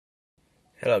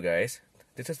Hello guys,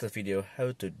 this is the video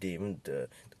how to dim the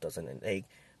 2008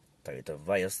 Toyota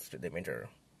Vios speedometer.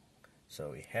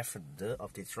 So we have the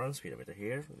optitron speedometer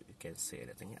here. You can see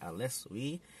anything unless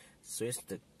we switch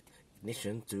the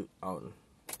ignition to on.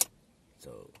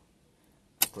 So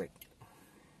click.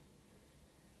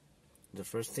 The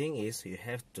first thing is you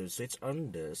have to switch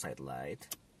on the side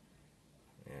light.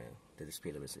 The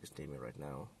speedometer is dimming right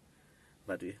now.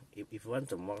 But if you want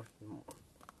to more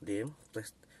dim,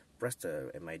 press the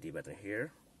MID button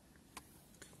here.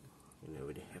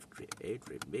 We have grade A,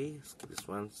 grade B, skip this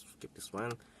one, skip this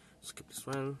one, skip this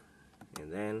one,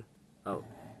 and then, oh,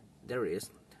 there is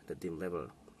the dim level.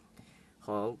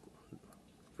 Hold,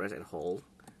 press and hold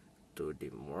to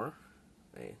dim more.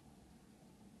 Okay.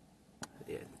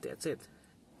 Yeah, that's it.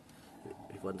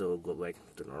 If you want to go back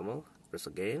to normal, press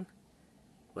again.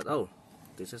 But oh,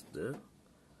 this is the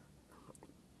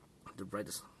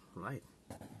brightest light.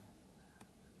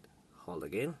 Hold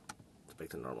again, it's back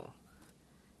to normal.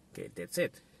 Okay, that's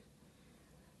it.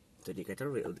 The indicator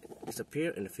will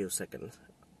disappear in a few seconds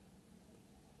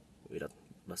without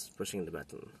just pushing the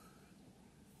button.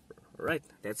 Alright,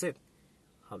 that's it.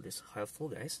 Hope this helpful,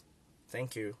 guys.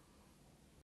 Thank you.